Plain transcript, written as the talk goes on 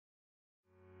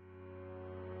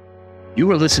You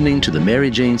are listening to the Mary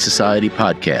Jane Society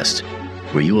podcast,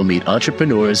 where you will meet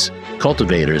entrepreneurs,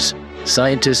 cultivators,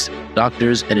 scientists,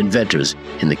 doctors, and inventors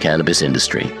in the cannabis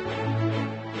industry.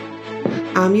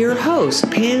 I'm your host,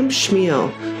 Pam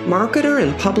Schmiel, marketer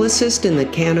and publicist in the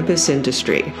cannabis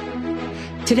industry.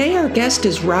 Today our guest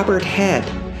is Robert Head.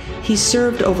 He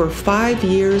served over 5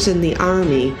 years in the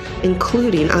Army,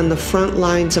 including on the front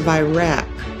lines of Iraq.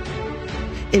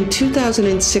 In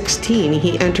 2016,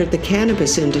 he entered the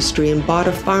cannabis industry and bought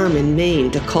a farm in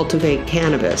Maine to cultivate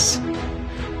cannabis.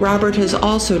 Robert has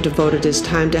also devoted his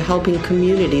time to helping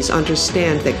communities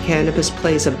understand that cannabis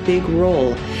plays a big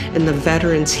role in the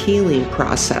veterans' healing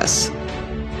process.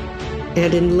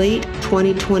 And in late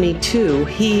 2022,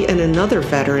 he and another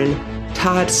veteran,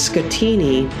 Todd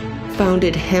Scattini,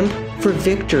 founded Hemp for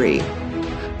Victory,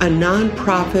 a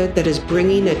nonprofit that is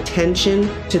bringing attention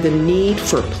to the need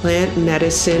for plant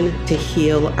medicine to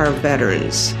heal our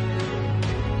veterans.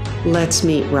 Let's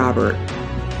meet Robert.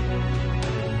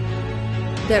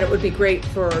 That it would be great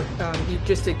for you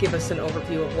just to give us an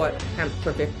overview of what Hemp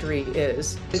for Victory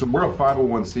is. So we're a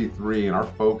 501c3, and our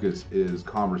focus is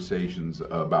conversations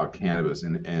about cannabis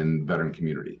and veteran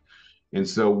community. And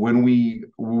so when we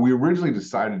originally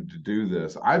decided to do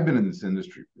this, I've been in this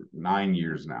industry for 9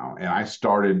 years now, and I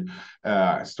started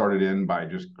in by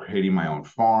just creating my own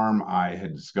farm. I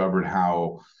had discovered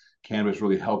how cannabis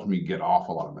really helped me get off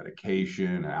a lot of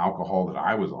medication and alcohol that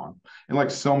I was on. And like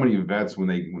so many vets, when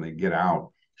they get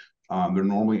out, they're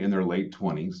normally in their late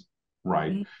 20s,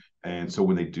 right? Mm-hmm. And so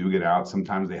when they do get out,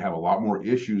 sometimes they have a lot more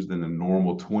issues than the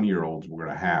normal 20-year-olds we're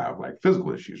going to have, like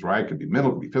physical issues, right? It could be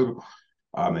mental, it could be physical.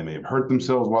 They may have hurt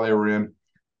themselves while they were in.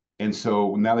 And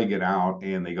so now they get out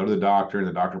and they go to the doctor, and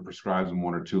the doctor prescribes them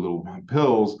 1 or 2 little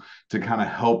pills to kind of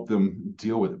help them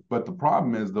deal with it. But the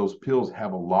problem is those pills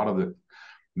have a lot of the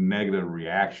negative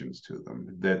reactions to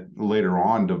them that later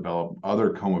on develop other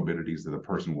comorbidities that the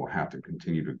person will have to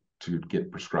continue to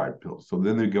get prescribed pills. So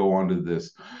then they go on to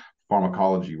this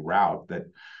pharmacology route that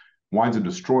winds up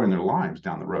destroying their lives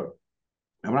down the road.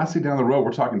 And when I say down the road,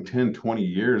 we're talking 10, 20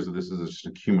 years of this is just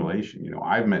accumulation. You know,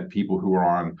 I've met people who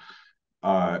are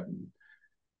on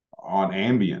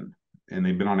Ambien, and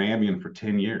they've been on Ambien for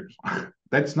 10 years.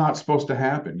 That's not supposed to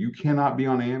happen. You cannot be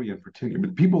on Ambien for 10 years,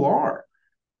 but people are.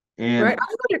 And right. I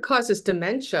thought it causes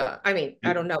dementia. I mean,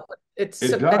 I don't know, but it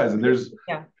does.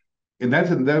 And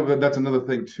that's another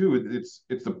thing too.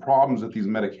 It's the problems that these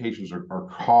medications are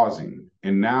causing.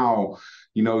 And now,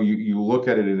 you know, you look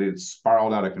at it and it's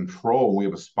spiraled out of control. We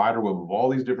have a spider web of all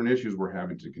these different issues we're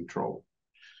having to control.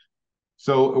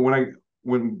 So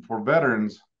when for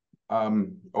veterans,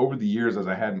 over the years, as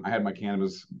I had my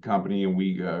cannabis company, and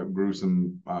we grew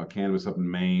some cannabis up in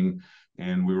Maine,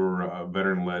 and we were a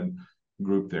veteran-led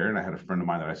group there, and I had a friend of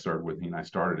mine that I started with, and I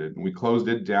started it, and we closed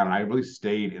it down, and I really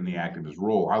stayed in the activist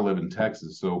role. I live in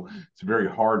Texas, so it's very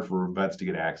hard for vets to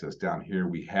get access down here.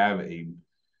 We have a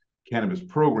cannabis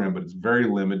program, but it's very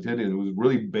limited, and it was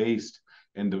really based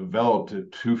and developed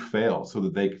to fail so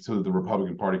that the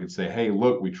Republican Party could say, hey,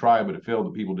 look, we tried, but it failed.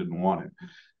 The people didn't want it.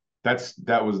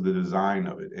 That was the design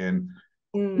of it. And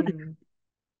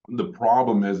the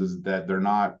problem is that they're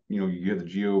not, you know, you have the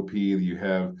GOP, you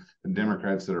have the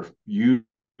Democrats that are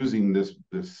using this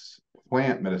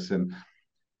plant medicine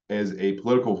as a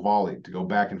political volley to go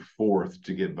back and forth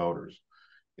to get voters.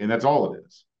 And that's all it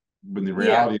is. But the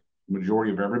reality, the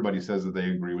majority of everybody says that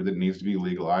they agree with it. It needs to be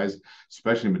legalized,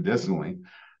 especially medicinally,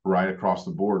 right across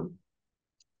the board.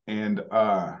 And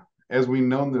as we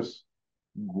know, this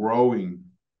growing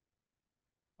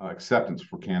acceptance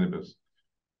for cannabis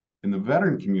in the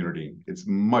veteran community, it's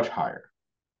much higher.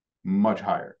 In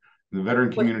the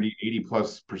veteran community,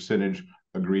 80+%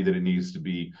 agree that it needs to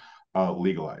be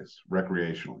legalized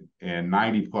recreationally, and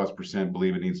 90+%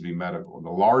 believe it needs to be medical. And the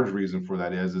large reason for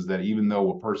that is that even though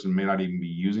a person may not even be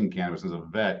using cannabis as a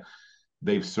vet,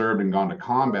 they've served and gone to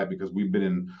combat because we've been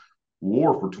in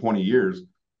war for 20 years.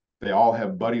 They all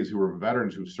have buddies who are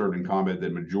veterans who've served in combat. The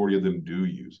majority of them do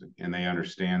use it, and they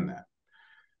understand that.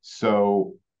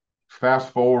 So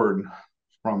fast forward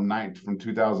from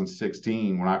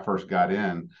 2016 when I first got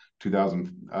in,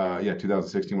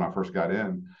 2016 when I first got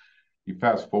in, you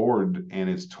fast forward and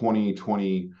it's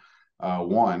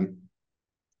 2021,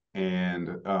 and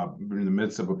in the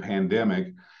midst of a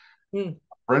pandemic, a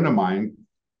friend of mine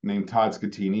named Todd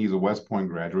Scattini, he's a West Point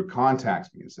graduate,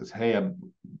 contacts me and says, hey,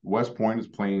 West Point is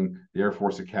playing the Air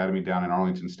Force Academy down in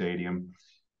Arlington Stadium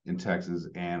in Texas,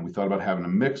 and we thought about having a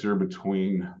mixer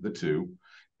between the two,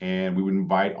 and we would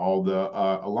invite all the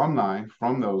alumni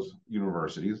from those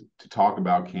universities to talk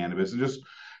about cannabis and just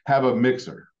have a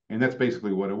mixer. And that's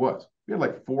basically what it was. We had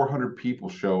like 400 people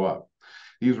show up.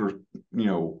 These were,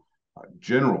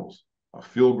 generals,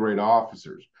 field grade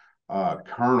officers,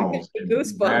 colonels,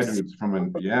 graduates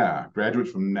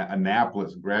from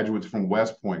Annapolis, graduates from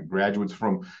West Point, graduates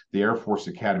from the Air Force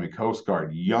Academy, Coast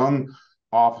Guard, young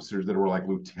officers that were like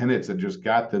lieutenants that just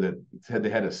got that said they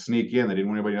had to sneak in. They didn't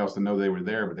want anybody else to know they were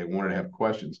there, but they wanted to have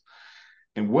questions.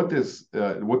 And what this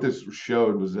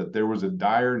showed was that there was a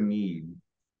dire need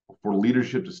for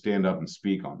leadership to stand up and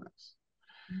speak on this.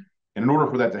 And in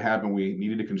order for that to happen, we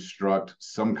needed to construct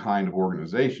some kind of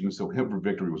organization. So Hemp for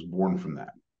Victory was born from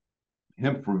that.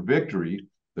 Hemp for Victory,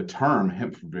 the term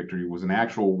Hemp for Victory, was an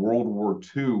actual World War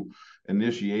II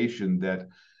initiation that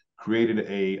created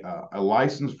a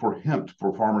license for hemp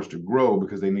for farmers to grow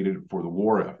because they needed it for the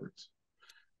war efforts.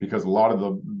 Because a lot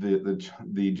of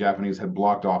the Japanese had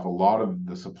blocked off a lot of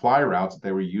the supply routes that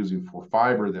they were using for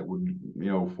fiber that would,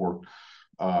 for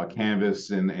canvas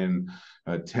and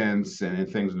tents and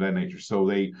things of that nature. So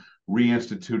they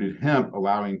reinstituted hemp,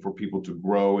 allowing for people to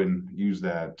grow and use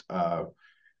that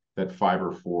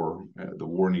fiber for the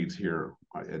war needs here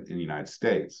in the United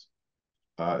States.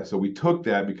 So we took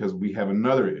that because we have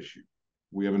another issue.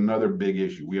 We have another big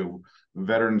issue. We have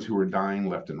veterans who are dying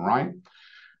left and right.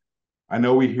 I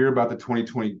know we hear about the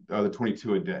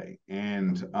 22 a day,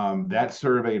 and that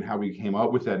survey and how we came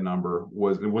up with that number it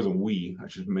wasn't we. I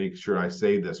should make sure I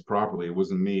say this properly. It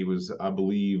wasn't me. It was, I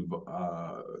believe,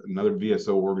 another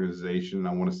VSO organization.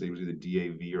 I want to say it was either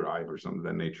DAV or IVE or something of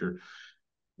that nature.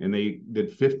 And they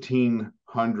did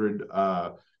 1,500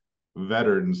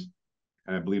 veterans,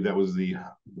 and I believe that was the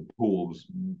pool. It was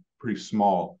pretty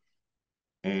small.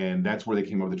 And that's where they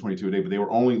came up with the 22 a day, but they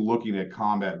were only looking at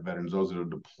combat veterans, those that are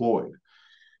deployed.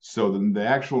 So the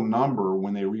actual number,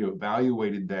 when they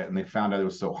reevaluated that and they found out it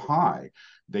was so high,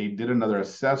 they did another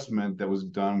assessment that was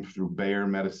done through Bayer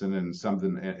Medicine and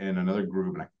something and another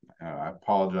group. And I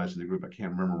apologize to the group. I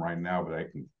can't remember right now, but I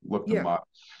can look them up.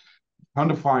 Come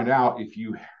to find out,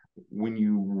 when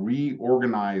you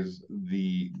reorganize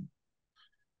the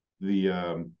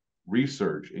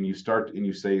research and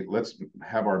you say, let's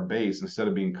have our base, instead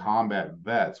of being combat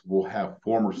vets, we'll have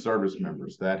former service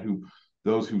members,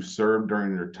 those who served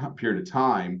during their period of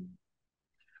time,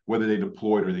 whether they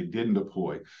deployed or they didn't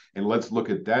deploy. And let's look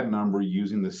at that number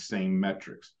using the same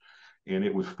metrics. And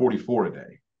it was 44 a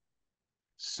day.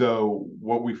 So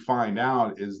what we find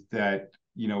out is that,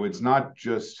 it's not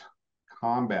just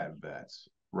combat vets,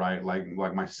 right?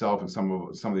 Like myself and some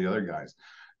of the other guys.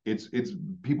 It's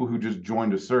people who just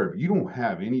joined to serve. You don't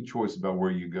have any choice about where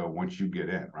you go once you get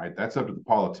in, right? That's up to the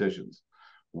politicians.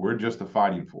 We're just the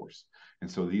fighting force. And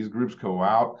so these groups go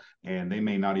out and they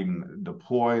may not even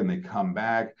deploy and they come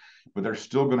back, but they're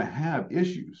still going to have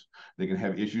issues. They can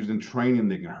have issues in training.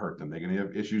 They can hurt them. They can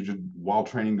have issues just while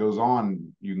training goes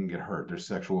on. You can get hurt. There's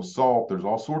sexual assault. There's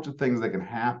all sorts of things that can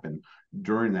happen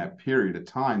during that period of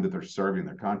time that they're serving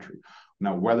their country.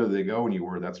 Now, whether they go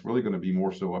anywhere, that's really going to be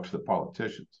more so up to the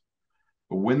politicians.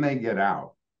 But when they get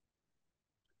out,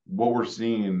 what we're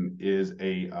seeing is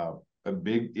a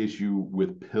big issue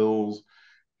with pills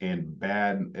and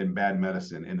bad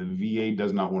medicine. And the VA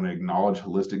does not want to acknowledge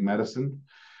holistic medicine,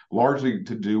 largely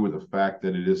to do with the fact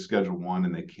that it is Schedule I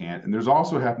and they can't. And there's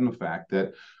also happened the fact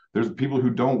that there's people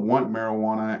who don't want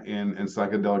marijuana and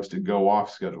psychedelics to go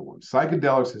off Schedule I.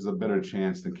 Psychedelics has a better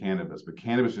chance than cannabis, but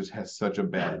cannabis just has such a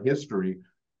bad history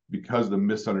because of the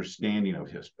misunderstanding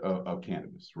of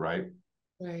cannabis, right?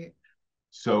 Right.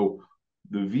 So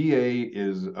the VA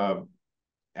is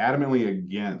adamantly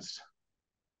against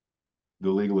the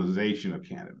legalization of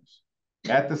cannabis.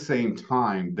 At the same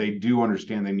time, they do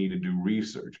understand they need to do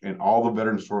research, and all the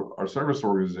veterans or service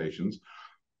organizations,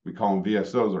 we call them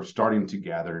VSOs, are starting to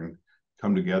gather and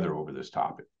come together over this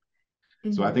topic.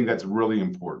 Mm-hmm. So I think that's really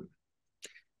important.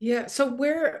 Yeah. So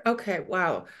okay,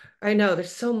 wow. I know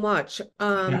there's so much.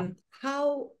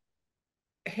 How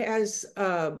has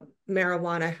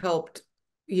marijuana helped,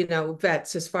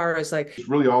 vets as far as like? It's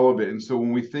really all of it. And so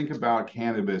when we think about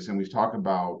cannabis and we talk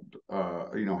about,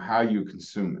 how you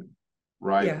consume it,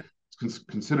 right? Yeah. It's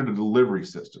considered a delivery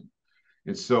system.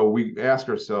 And so we ask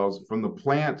ourselves, from the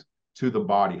plant to the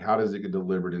body, how does it get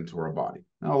delivered into our body?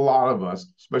 Now, a lot of us,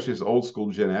 especially as old school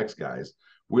Gen X guys,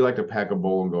 we like to pack a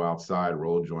bowl and go outside,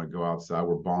 roll a joint, go outside.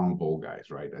 We're bong bowl guys,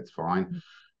 right? That's fine. Mm-hmm.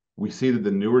 We see that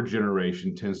the newer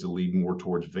generation tends to lead more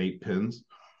towards vape pens,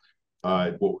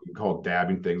 what we call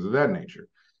dabbing, things of that nature.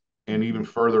 And even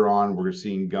further on, we're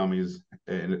seeing gummies,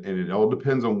 and it all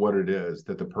depends on what it is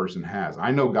that the person has.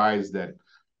 I know guys that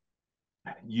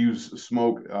use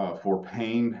smoke for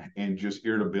pain and just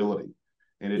irritability.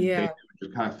 And they do it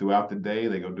just kind of throughout the day.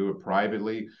 They go do it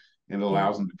privately, and it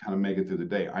allows them to kind of make it through the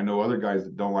day. I know other guys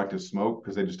that don't like to smoke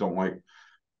because they just don't like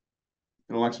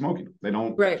smoking. They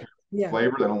don't Yeah.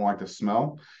 flavor, they don't like the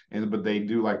smell, but they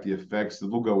do like the effects.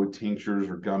 They'll go with tinctures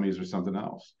or gummies or something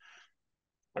else.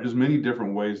 There's many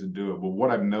different ways to do it, but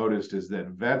what I've noticed is that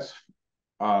vets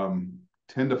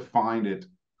tend to find it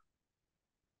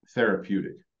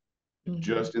therapeutic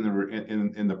just in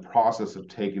the process of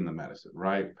taking the medicine,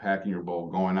 right? Packing your bowl,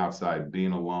 going outside,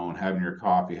 being alone, having your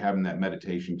coffee, having that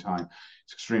meditation time.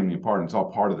 It's extremely important. It's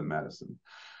all part of the medicine.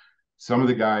 Some of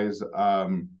the guys,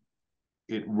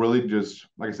 it really just,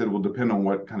 like I said, will depend on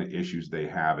what kind of issues they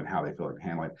have and how they feel like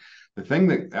handling it. The thing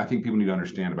that I think people need to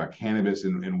understand about cannabis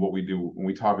and what we do when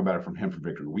we talk about it from Hemp for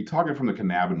Victory, we talk it from the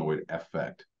cannabinoid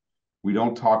effect. We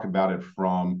don't talk about it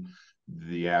from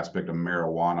the aspect of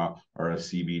marijuana or a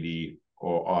CBD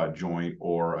or a joint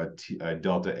or a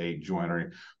Delta 8 joint.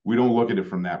 Or we don't look at it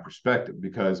from that perspective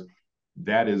because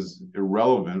that is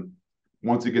irrelevant.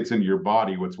 Once it gets into your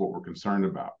body, what's what we're concerned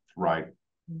about, right?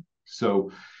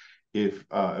 So if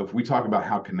we talk about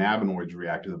how cannabinoids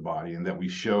react to the body and that we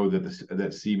show that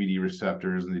that CBD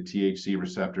receptors and the THC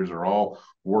receptors are all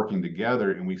working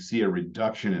together and we see a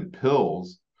reduction in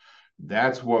pills,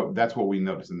 that's what we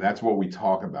notice, and that's what we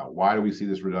talk about. Why do we see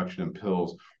this reduction in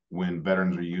pills when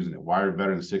veterans are using it? Why are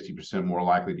veterans 60% more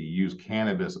likely to use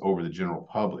cannabis over the general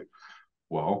public?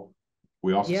 Well,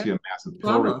 we also see a massive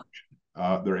pill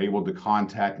reduction. They're able to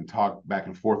contact and talk back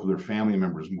and forth with their family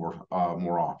members more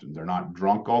often. They're not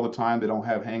drunk all the time. They don't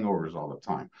have hangovers all the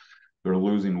time. They're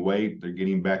losing weight. They're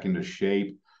getting back into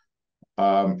shape.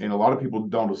 And a lot of people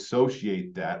don't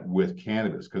associate that with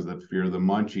cannabis because of the fear of the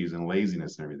munchies and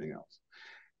laziness and everything else.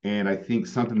 And I think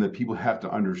something that people have to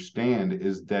understand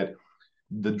is that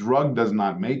the drug does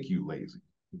not make you lazy.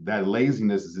 That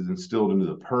laziness is instilled into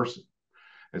the person.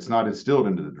 It's not instilled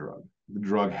into the drug. The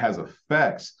drug has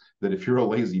effects that if you're a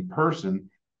lazy person,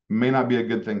 may not be a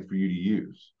good thing for you to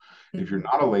use. If you're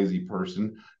not a lazy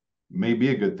person, may be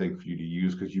a good thing for you to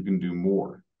use because you can do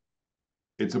more.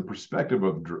 It's a perspective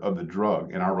of the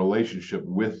drug and our relationship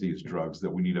with these drugs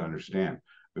that we need to understand.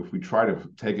 If we try to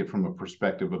take it from a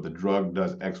perspective of the drug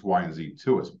does X, Y, and Z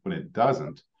to us, when it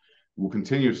doesn't, we'll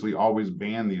continuously always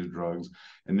ban these drugs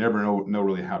and never know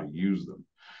really how to use them.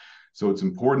 So it's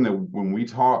important that when we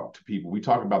talk to people, we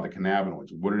talk about the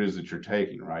cannabinoids, what it is that you're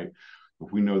taking, right?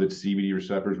 If we know that CBD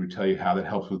receptors, we tell you how that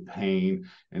helps with pain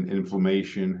and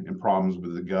inflammation and problems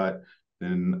with the gut,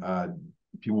 then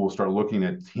people will start looking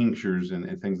at tinctures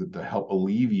and things that to help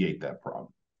alleviate that problem,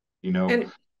 and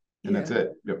that's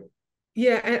it. Yep.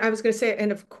 Yeah, and I was going to say,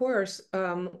 and of course,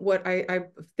 what I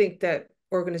think that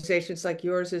organizations like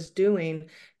yours is doing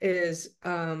is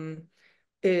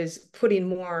putting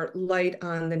more light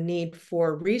on the need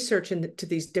for research into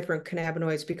these different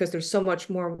cannabinoids because there's so much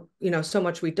more, so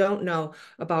much we don't know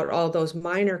about all those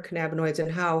minor cannabinoids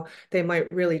and how they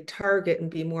might really target and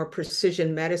be more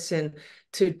precision medicine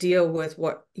to deal with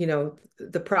what,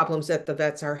 the problems that the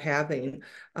vets are having.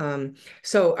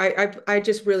 So I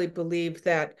just really believe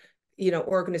that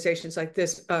organizations like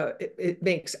this, it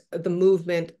makes the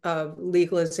movement of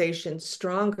legalization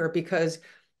stronger because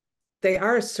they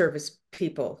are service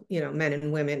people, men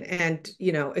and women. And,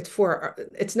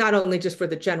 it's not only just for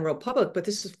the general public, but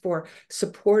this is for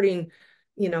supporting,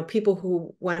 people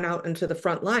who went out into the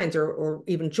front lines or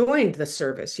even joined the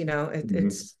service,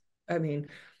 it's, I mean.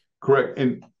 Correct.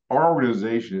 And our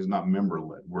organization is not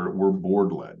member-led. We're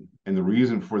board-led. And the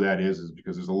reason for that is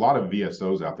because there's a lot of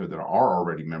VSOs out there that are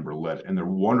already member-led, and they're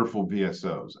wonderful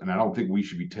VSOs. And I don't think we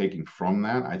should be taking from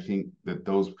that. I think that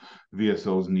those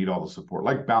VSOs need all the support.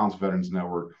 Like Balanced Veterans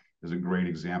Network is a great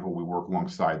example. We work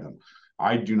alongside them.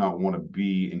 I do not want to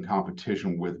be in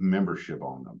competition with membership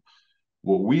on them.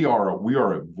 Well, we are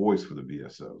a voice for the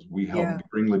VSOs. We help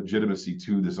bring legitimacy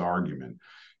to this argument.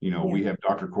 We have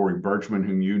Dr. Corey Birchman,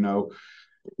 whom you know.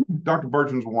 Dr.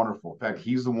 Birchman's wonderful. In fact,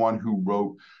 he's the one who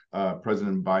wrote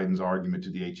President Biden's argument to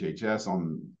the HHS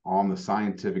on the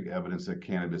scientific evidence that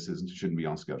cannabis shouldn't be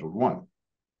on Schedule 1,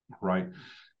 right?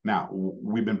 Now,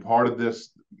 we've been part of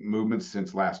this movement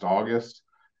since last August,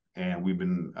 and we've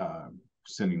been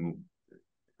sending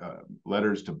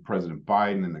letters to President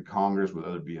Biden and the Congress with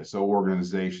other VSO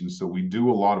organizations. So we do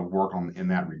a lot of work in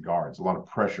that regard. It's a lot of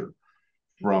pressure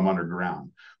from underground.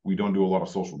 We don't do a lot of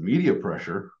social media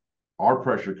pressure. Our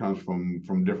pressure comes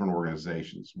from different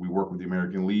organizations. We work with the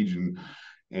American Legion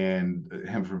and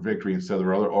Hemp for Victory and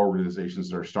several other organizations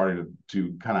that are starting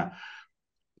to kind of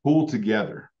pull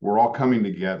together. We're all coming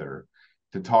together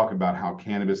to talk about how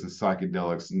cannabis and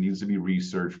psychedelics needs to be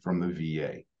researched from the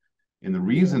VA. And the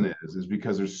reason is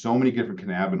because there's so many different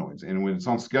cannabinoids. And when it's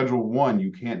on Schedule 1,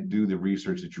 you can't do the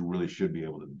research that you really should be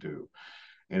able to do.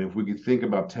 And if we could think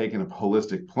about taking a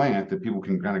holistic plant that people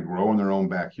can kind of grow in their own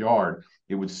backyard,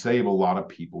 it would save a lot of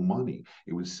people money.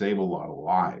 It would save a lot of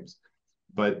lives.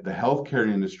 But the healthcare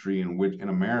industry in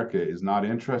America is not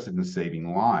interested in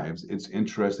saving lives. It's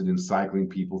interested in cycling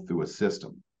people through a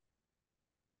system,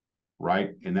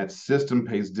 right? And that system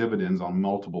pays dividends on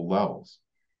multiple levels,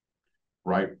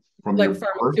 right? From Like your birth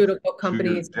pharmaceutical to your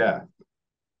companies. death.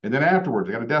 And then afterwards,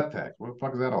 they got a death tax. What the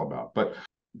fuck is that all about? But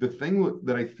the thing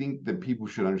that I think that people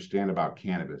should understand about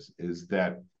cannabis is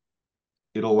that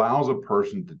it allows a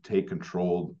person to take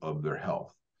control of their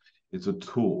health. It's a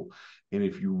tool. And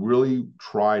if you really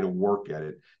try to work at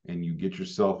it and you get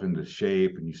yourself into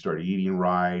shape and you start eating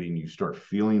right and you start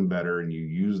feeling better and you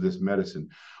use this medicine,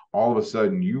 all of a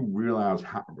sudden you realize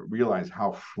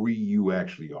how free you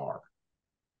actually are,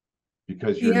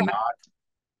 because you're not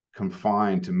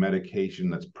confined to medication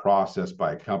that's processed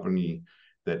by a company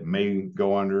that may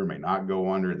go under, may not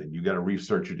go under, then you got to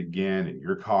research it again and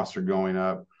your costs are going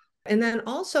up. And then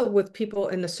also with people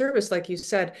in the service, like you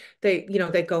said, they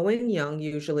go in young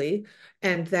usually,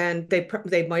 and then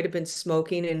they might have been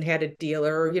smoking and had a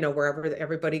dealer, wherever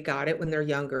everybody got it when they're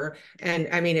younger. And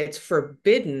I mean, it's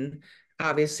forbidden,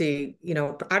 obviously.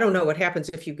 I don't know what happens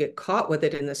if you get caught with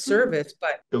it in the service,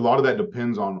 but a lot of that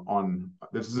depends on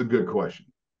this is a good question.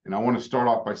 And I want to start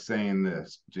off by saying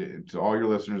this to all your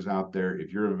listeners out there: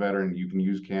 if you're a veteran, you can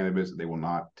use cannabis. They will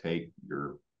not take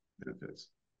your benefits.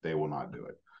 They will not do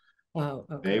it. Oh,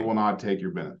 okay. They will not take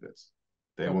your benefits.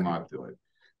 They will not do it.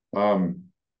 I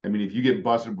mean, if you get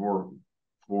busted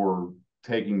for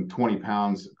taking 20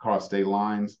 pounds across state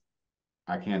lines,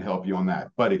 I can't help you on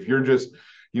that. But if you're just,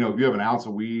 if you have an ounce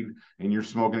of weed and you're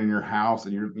smoking in your house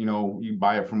and you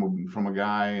buy it from a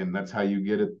guy and that's how you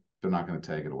get it, they're not going to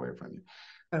take it away from you.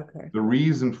 Okay. The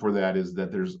reason for that is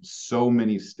that there's so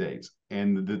many states,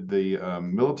 and the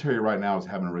military right now is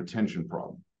having a retention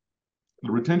problem.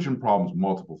 The retention problem is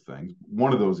multiple things.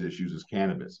 One of those issues is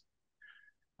cannabis.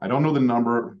 I don't know the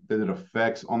number that it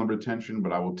affects on the retention,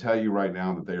 but I will tell you right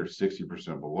now that they are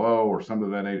 60% below or something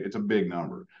like that. It's a big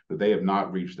number that they have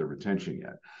not reached their retention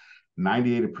yet.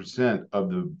 98%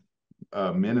 of the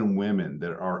men and women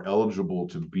that are eligible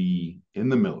to be in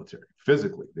the military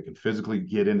physically, they can physically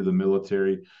get into the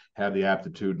military, have the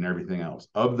aptitude and everything else.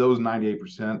 Of those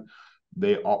 98%,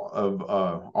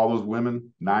 all those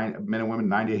women, men and women,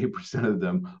 98% of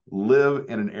them live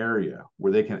in an area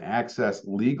where they can access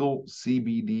legal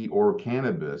CBD or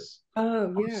cannabis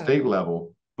on the state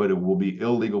level, but it will be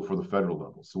illegal for the federal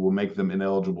level. So we'll make them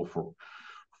ineligible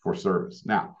for service.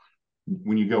 Now,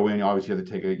 when you go in, obviously you have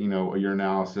to take a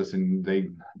urinalysis, and they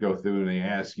go through and they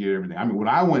ask you everything. I mean, when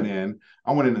I went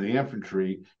into the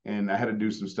infantry, and I had to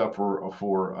do some stuff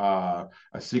for a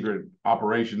secret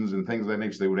operations and things of that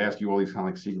nature. They would ask you all these kind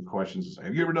of like secret questions. Say,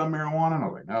 have you ever done marijuana? And I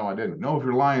was like, no, I didn't. No, if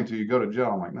you're lying to you go to jail.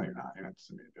 I'm like, no, you're not. You're not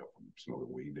sending me to jail for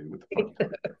smoking weed, dude. What the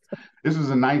fuck? This was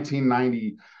in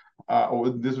 1990.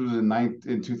 This was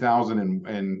in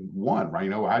 2001,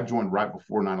 right? I joined right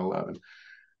before 9/11.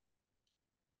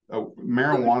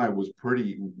 Marijuana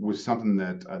was something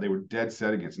that they were dead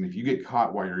set against. And if you get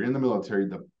caught while you're in the military,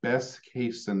 the best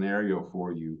case scenario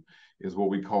for you is what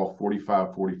we call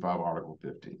 4545 Article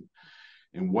 15.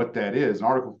 And what that is,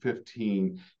 Article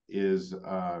 15 is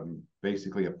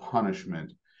basically a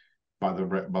punishment by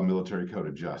Military Code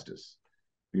of Justice.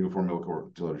 Uniform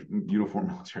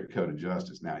Military Code of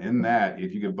Justice. Now, in that,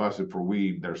 if you get busted for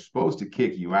weed, they're supposed to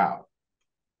kick you out.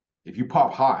 If you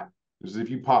pop hot, this is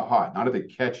if you pop hot, not if they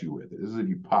catch you with it. This is if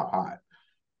you pop hot.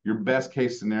 Your best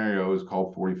case scenario is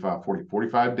called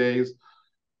 45 days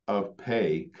of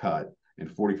pay cut and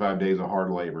 45 days of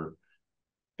hard labor,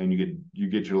 and you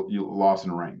get your loss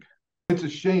in rank. It's a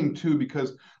shame too,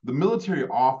 because the military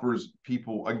offers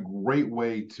people a great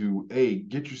way to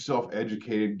get yourself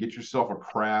educated, get yourself a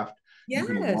craft. Yes.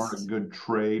 You can learn a good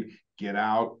trade, get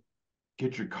out,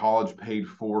 get your college paid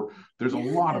for. There's a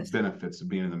lot of benefits of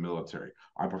being in the military.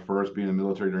 I prefer us being in the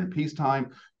military during peacetime,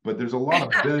 but there's a lot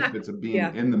of benefits of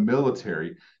being in the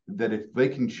military that if they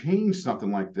can change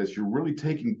something like this, you're really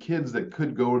taking kids that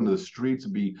could go into the streets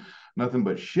and be nothing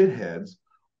but shitheads.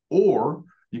 Or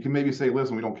you can maybe say,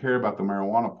 listen, we don't care about the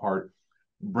marijuana part.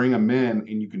 Bring them in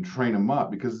and you can train them up.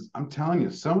 Because I'm telling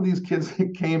you, some of these kids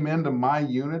that came into my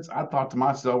units, I thought to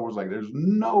myself, was like, there's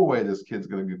no way this kid's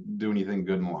going to do anything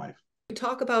good in life.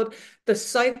 Talk about the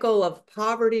cycle of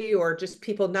poverty or just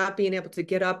people not being able to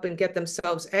get up and get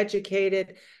themselves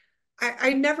educated.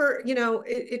 I never,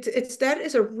 it's that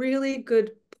is a really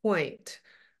good point.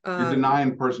 You're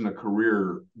denying a person a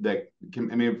career that can,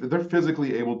 I mean, if they're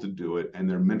physically able to do it and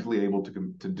they're mentally able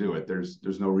to do it, there's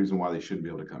no reason why they shouldn't be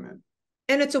able to come in.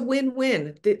 And it's a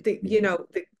win-win.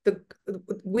 The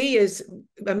we as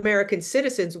American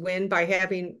citizens win by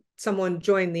having someone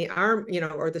join the army,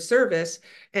 or the service,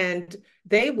 and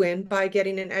they win by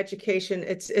getting an education.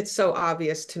 It's so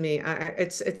obvious to me.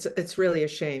 It's really a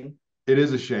shame. It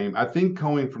is a shame. I think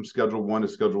going from Schedule 1 to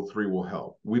Schedule 3 will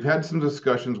help. We've had some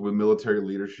discussions with military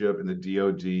leadership and the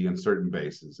DoD and certain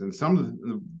bases. And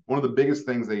one of the biggest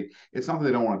things it's not that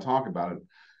they don't want to talk about it,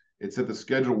 it's that the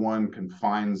Schedule 1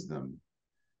 confines them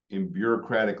in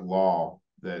bureaucratic law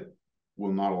that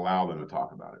will not allow them to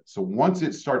talk about it. So once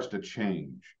it starts to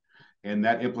change and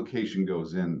that implication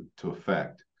goes into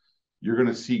effect, you're going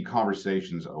to see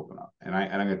conversations open up. And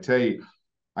I'm going to tell you,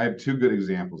 I have two good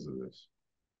examples of this.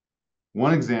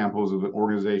 One example is of an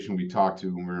organization we talked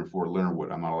to when we were in Fort Leonard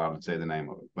Wood. I'm not allowed to say the name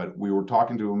of it, but we were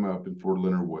talking to them up in Fort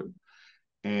Leonard Wood,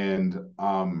 and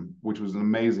which was an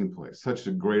amazing place. Such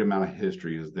a great amount of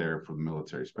history is there for the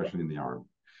military, especially in the Army.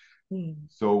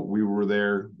 So we were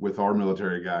there with our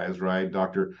military guys, right?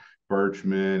 Dr.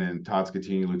 Birchman and Todd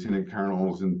Scattini, lieutenant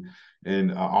colonels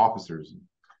and officers.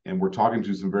 And we're talking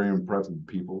to some very impressive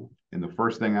people. And the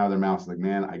first thing out of their mouth is like,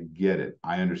 man, I get it.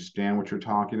 I understand what you're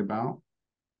talking about.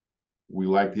 We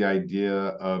like the idea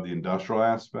of the industrial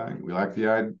aspect. We like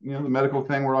the medical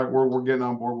thing. We're getting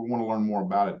on board. We want to learn more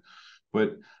about it.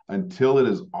 But until it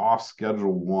is off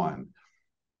Schedule 1,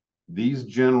 these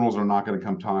generals are not going to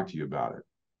come talk to you about it.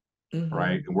 Mm-hmm.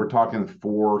 Right. And we're talking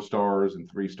 4-stars and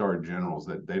 3-star generals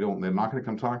that they're not going to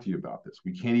come talk to you about this.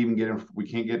 We can't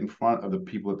get in front of the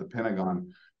people at the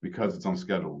Pentagon because it's on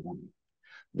Schedule 1.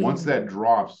 Once that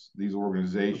drops, these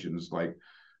organizations like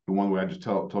the one I just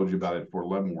told you about at Fort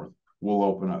Leavenworth will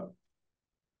open up.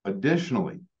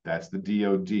 Additionally, that's the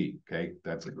DoD. Okay.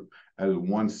 That is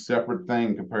one separate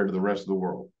thing compared to the rest of the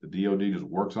world. The DoD just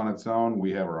works on its own.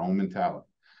 We have our own mentality.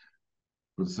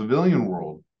 For the civilian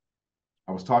world,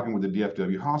 I was talking with the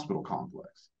DFW hospital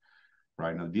complex,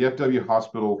 right? Now, the DFW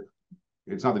hospital,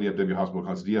 it's not the DFW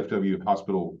hospital, it's the DFW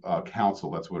hospital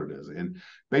council. That's what it is. And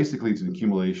basically, it's an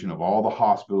accumulation of all the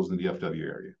hospitals in the DFW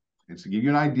area. And to give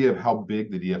you an idea of how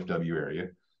big the DFW area,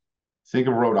 think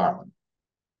of Rhode Island.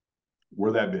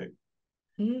 We're that big,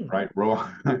 right?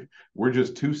 We're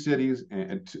just 2 cities,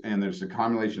 and there's a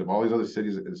combination of all these other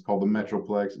cities. It's called the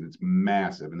Metroplex, and it's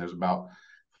massive. And there's about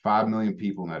 5 million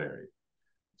people in that area.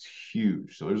 It's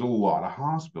huge. So there's a lot of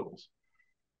hospitals.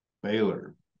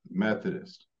 Baylor,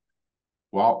 Methodist.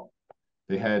 Well,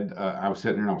 they had, I was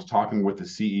sitting there and I was talking with the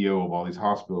CEO of all these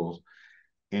hospitals,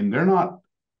 and they're not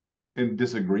in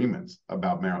disagreements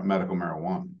about medical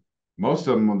marijuana. Most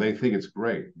of them, when they think it's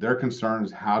great, their concern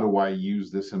is, how do I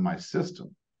use this in my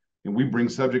system? And we bring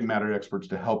subject matter experts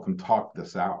to help them talk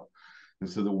this out. And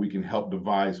so that we can help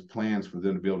devise plans for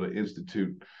them to be able to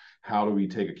institute, how do we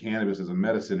take a cannabis as a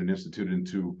medicine and institute it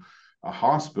into a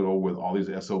hospital with all these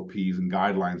SOPs and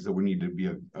guidelines that we need to be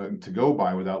to go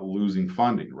by without losing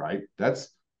funding, right? That's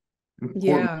an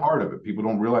important part of it. People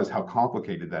don't realize how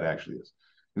complicated that actually is.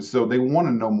 And so they want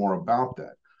to know more about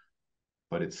that.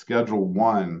 But it's Schedule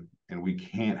 1, and we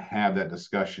can't have that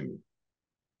discussion,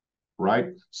 right?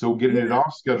 So getting it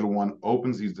off Schedule 1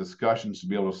 opens these discussions to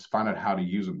be able to find out how to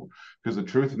use them. Because the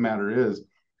truth of the matter is,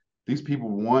 these people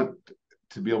want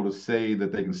to be able to say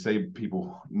that they can save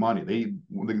people money.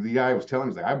 The guy was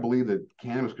telling me, I believe that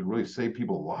cannabis could really save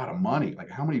people a lot of money. Like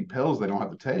how many pills they don't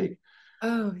have to take.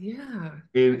 Oh, yeah.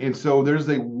 And so there's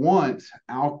a want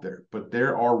out there, but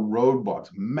there are roadblocks,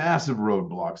 massive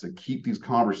roadblocks that keep these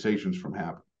conversations from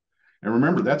happening. And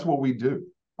remember, that's what we do.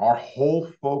 Our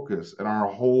whole focus and our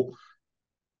whole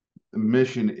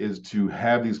mission is to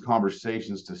have these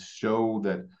conversations to show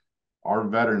that our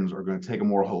veterans are going to take a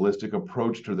more holistic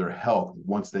approach to their health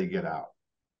once they get out.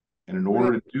 And in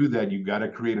order to do that, you've got to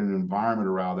create an environment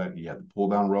around that. And you have to pull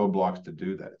down roadblocks to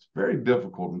do that. It's very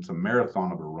difficult. And it's a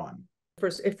marathon of a run.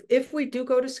 First, if we do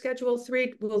go to Schedule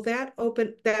 3, will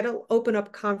that'll open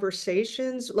up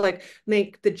conversations, like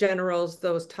make the generals,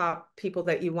 those top people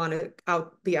that you want to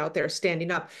be out there standing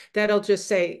up, that'll just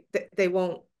say that they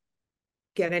won't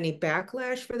get any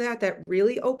backlash for that? That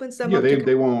really opens them up.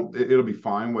 They won't. It'll be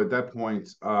fine. At that point,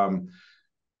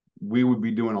 we would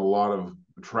be doing a lot of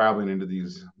traveling into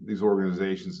these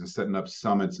organizations and setting up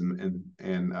summits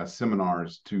and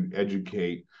seminars to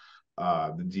educate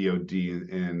the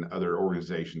DoD and other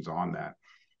organizations on that.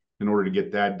 In order to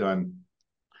get that done,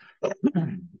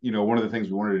 one of the things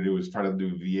we wanted to do is try to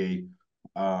do VA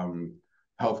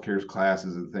healthcare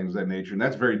classes and things of that nature. And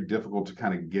that's very difficult to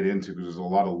kind of get into because there's a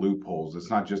lot of loopholes. It's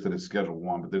not just that it's Schedule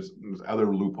 1, but there's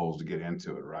other loopholes to get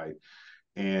into it, right?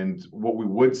 And what we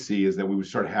would see is that we would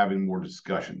start having more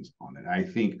discussions on it. And I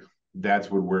think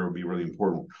that's where it would be really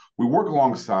important. We work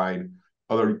alongside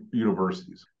other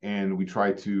universities. And we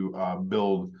try to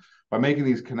build, by making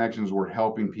these connections, we're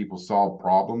helping people solve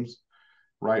problems,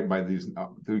 right, by these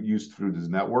used through this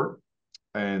network.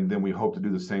 And then we hope to do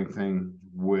the same thing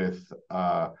with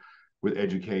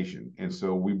education. And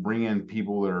so we bring in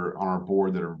people that are on our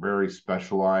board that are very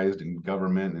specialized in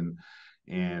government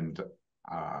and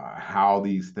how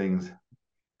these things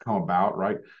come about,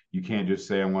 right? You can't just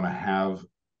say, I'm going to have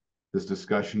this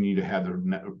discussion. You need to have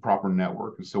the proper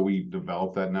network. And so we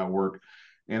develop that network.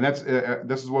 And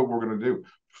this is what we're going to do.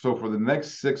 So for the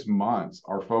next 6 months,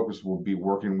 our focus will be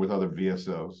working with other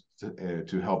VSOs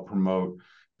to help promote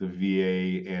the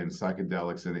VA and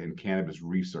psychedelics and cannabis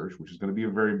research, which is going to be a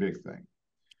very big thing.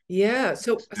 Yeah.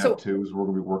 Step two is we're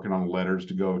going to be working on letters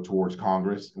to go towards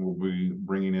Congress, and we'll be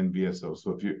bringing in VSOs.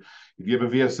 So if you have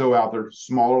a VSO out there,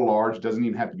 small or large, doesn't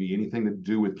even have to be anything to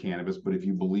do with cannabis, but if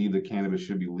you believe that cannabis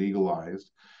should be legalized,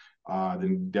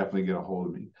 then definitely get a hold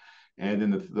of me. And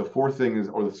then the fourth thing is,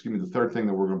 or excuse me, the third thing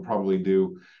that we're going to probably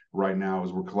do right now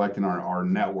is we're collecting our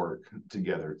network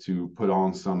together to put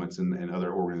on summits and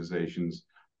other organizations,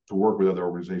 to work with other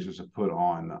organizations to put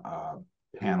on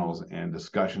panels and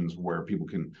discussions where people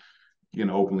can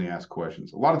openly ask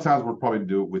questions. A lot of times we'll probably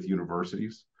do it with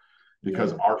universities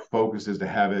because our focus is to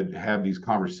have these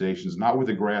conversations, not with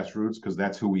the grassroots, because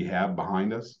that's who we have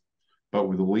behind us, but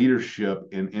with the leadership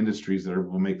in industries that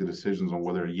will make the decisions on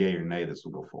whether yay or nay this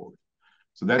will go forward.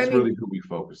 So that's really who we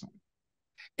focus on.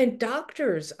 And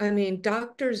doctors,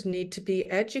 doctors need to be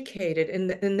educated, and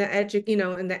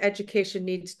the education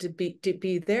needs to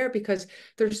be there because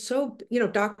they're so,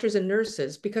 doctors and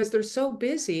nurses, because they're so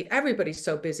busy. Everybody's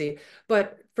so busy,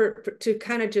 but to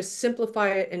kind of just simplify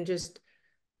it and just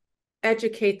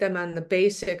educate them on the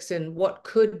basics and what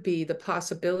could be the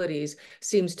possibilities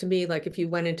seems to me like if you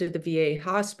went into the VA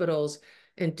hospitals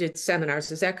and did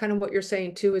seminars. Is that kind of what you're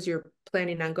saying too, is you're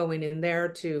planning on going in there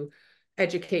to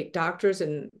educate doctors?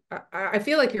 And I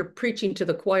feel like you're preaching to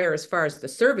the choir as far as the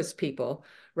service people,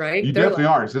 right? You definitely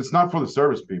are. So it's not for the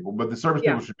service people, but the service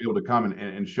people should be able to come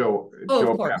and show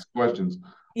up and ask questions.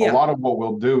 A lot of what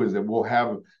we'll do is that we'll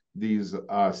have these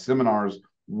seminars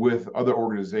with other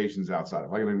organizations outside.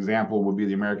 Like an example would be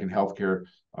the American Healthcare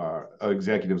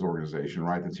Executives Organization,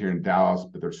 right? That's here in Dallas,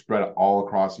 but they're spread all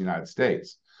across the United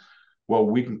States. Well,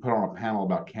 we can put on a panel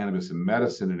about cannabis and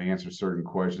medicine and answer certain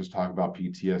questions, talk about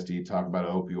PTSD, talk about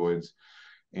opioids,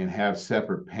 and have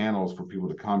separate panels for people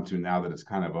to come to now that it's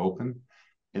kind of open.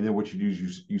 And then what you do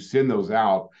is you send those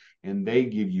out and they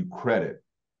give you credit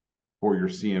for your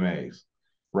CMAs,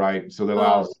 right? So that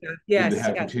allows them to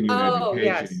have continuing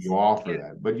education and you offer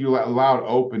that. But you allow it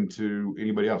open to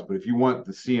anybody else. But if you want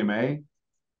the CMA,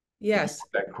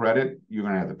 that credit, you're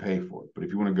going to have to pay for it. But if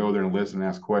you want to go there and listen and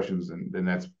ask questions, then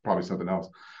that's probably something else.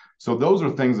 So those are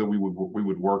things that we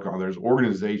would work on. There's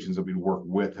organizations that we work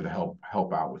with to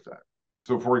help out with that.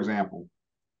 So for example,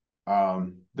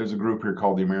 there's a group here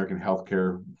called the American College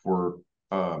for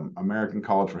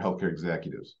Healthcare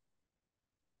Executives.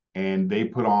 And they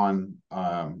put on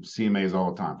CMAs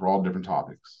all the time for all different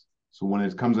topics. So when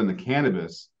it comes into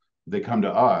cannabis, they come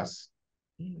to us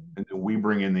and then we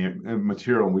bring in the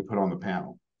material and we put on the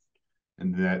panel.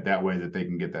 And that way that they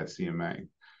can get that CMA.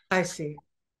 I see.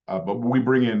 But we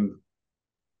bring in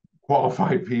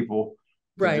qualified people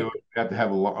to do it. You have to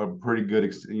have a pretty good,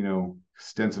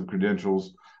 extensive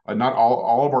credentials. Not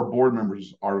all of our board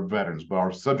members are veterans, but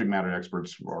our subject matter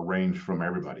experts range from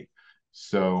everybody.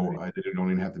 So they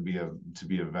don't even have to be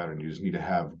a veteran. You just need to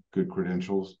have good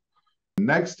credentials. The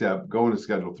next step, going to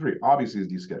Schedule 3, obviously is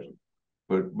descheduling.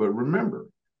 But remember,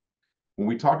 when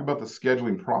we talk about the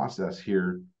scheduling process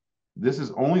here, this is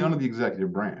only under the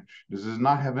executive branch. This does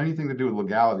not have anything to do with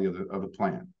legality of the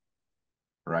plan,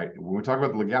 right? When we talk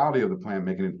about the legality of the plan,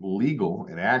 making it legal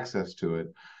and access to it,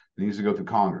 it needs to go through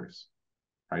Congress,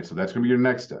 right? So that's going to be your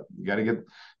next step. You got to get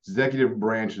executive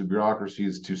branches,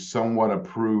 bureaucracies to somewhat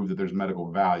approve that there's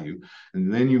medical value,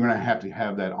 and then you're going to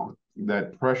have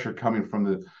that pressure coming from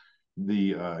the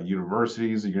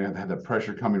universities. You're going to have that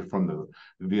pressure coming from the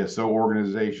VSO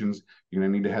organizations. You're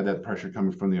going to need to have that pressure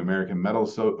coming from the American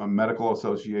Medical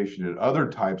Association and other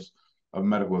types of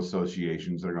medical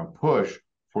associations that are going to push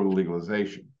for the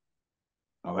legalization.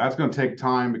 Now, that's going to take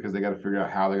time because they got to figure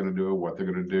out how they're going to do it, what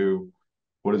they're going to do,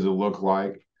 what does it look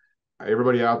like.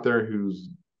 Everybody out there who's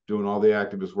doing all the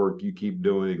activist work, you keep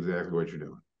doing exactly what you're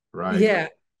doing, right? Yeah.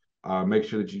 Make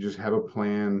sure that you just have a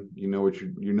plan. You know what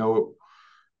you're going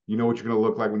to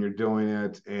look like when you're doing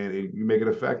it, and you make it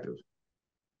effective.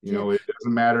 It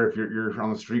doesn't matter if you're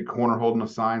on the street corner holding a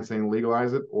sign saying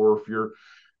legalize it, or if you're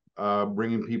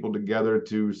bringing people together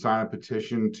to sign a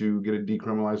petition to get it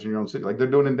decriminalized in your own city, like they're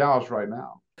doing in Dallas right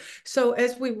now. So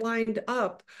as we wind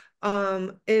up,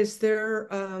 is there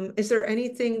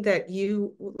anything that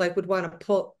you like would want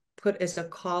to put as a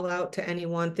call out to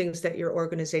anyone, things that your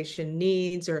organization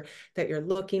needs or that you're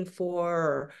looking for,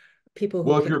 or people who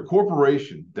Well, if you're a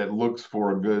corporation that looks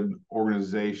for a good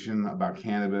organization about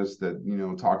cannabis, that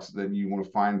talks, that you want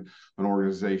to find an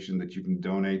organization that you can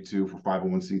donate to for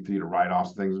 501c3 to write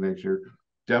off things next year,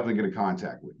 definitely get in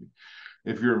contact with me.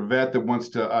 If you're a vet that wants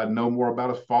to know more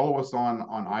about us, follow us on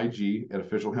IG at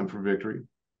Official Hemp for Victory,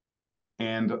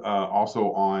 and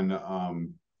also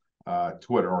on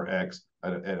Twitter or X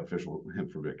at Official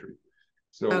Hemp for Victory.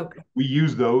 So we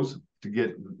use those to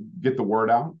get the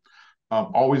word out.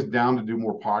 Always down to do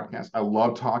more podcasts. I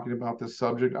love talking about this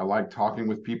subject. I like talking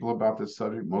with people about this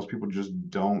subject. Most people just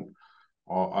don't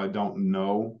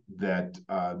know that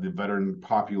the veteran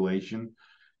population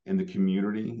in the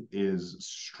community is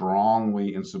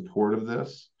strongly in support of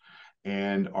this,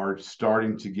 and are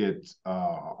starting to get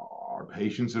our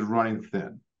patience is running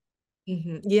thin.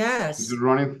 Yes, patience is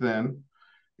running thin,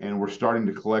 and we're starting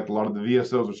to collect. A lot of the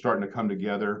VSOs are starting to come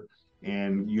together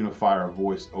and unify our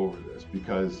voice over this,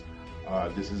 because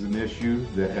this is an issue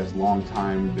that has long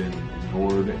time been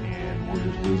ignored, and we're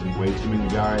just losing way too many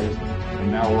guys.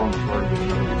 And now we're on the verge of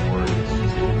another war.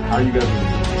 How are you guys going to